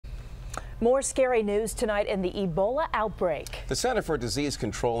More scary news tonight in the Ebola outbreak. The Center for Disease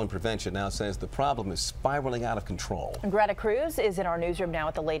Control and Prevention now says the problem is spiraling out of control. Greta Cruz is in our newsroom now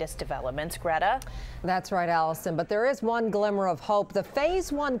with the latest developments. Greta? That's right, Allison, but there is one glimmer of hope. The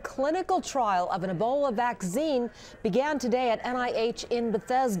phase 1 clinical trial of an Ebola vaccine began today at NIH in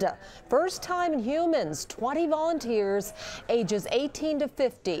Bethesda. First time in humans, 20 volunteers, ages 18 to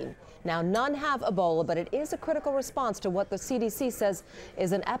 50. Now, none have Ebola, but it is a critical response to what the CDC says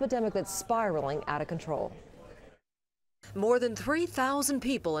is an epidemic that's spiraling out of control. More than 3,000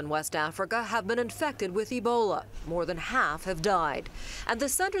 people in West Africa have been infected with Ebola. More than half have died. And the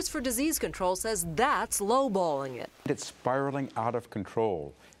Centers for Disease Control says that's lowballing it. It's spiraling out of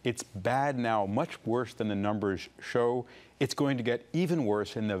control. It's bad now, much worse than the numbers show. It's going to get even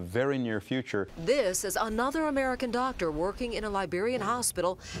worse in the very near future. This is another American doctor working in a Liberian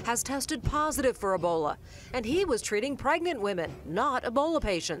hospital has tested positive for Ebola. And he was treating pregnant women, not Ebola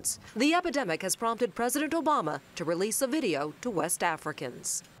patients. The epidemic has prompted President Obama to release a video to West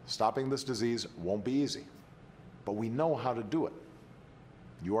Africans. Stopping this disease won't be easy, but we know how to do it.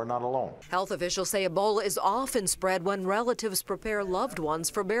 You are not alone. Health officials say Ebola is often spread when relatives prepare loved ones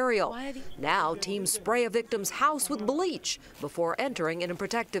for burial. Now, teams spray a victim's house with bleach before entering in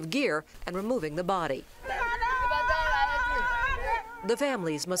protective gear and removing the body. The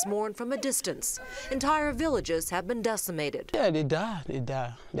families must mourn from a distance. Entire villages have been decimated. Yeah, they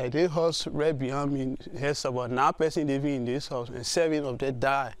died. Like this house right behind me has about 9 persons living in this house, and 7 of them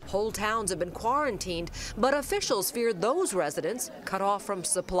died. Whole towns have been quarantined, but officials fear those residents, cut off from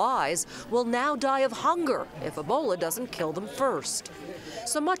supplies, will now die of hunger if Ebola doesn't kill them first.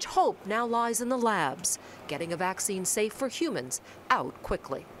 So much hope now lies in the labs, getting a vaccine safe for humans out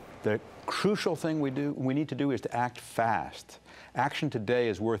quickly. The crucial thing we need to do is to act fast. Action today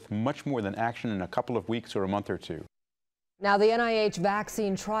is worth much more than action in a couple of weeks or a month or two. Now, the NIH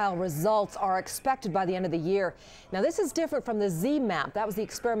vaccine trial results are expected by the end of the year. Now, this is different from the ZMapp. That was the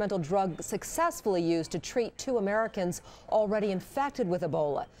experimental drug successfully used to treat 2 Americans already infected with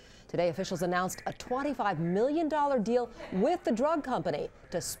Ebola. Today, officials announced a $25 million deal with the drug company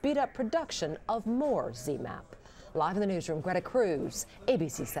to speed up production of more ZMapp. Live in the newsroom, Greta Cruz,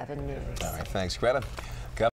 ABC 7 News. All right, thanks, Greta.